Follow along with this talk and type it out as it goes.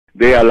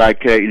They are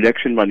like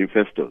election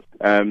manifestos.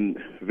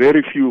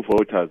 Very few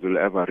voters will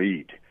ever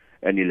read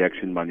an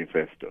election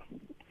manifesto.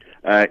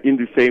 In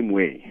the same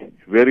way,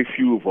 very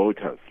few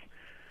voters,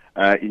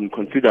 in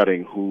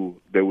considering who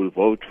they will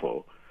vote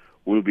for,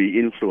 will be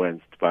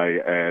influenced by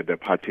the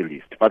party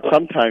list. But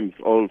sometimes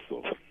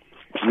also,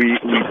 we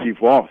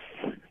divorce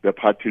the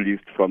party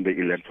list from the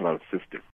electoral system.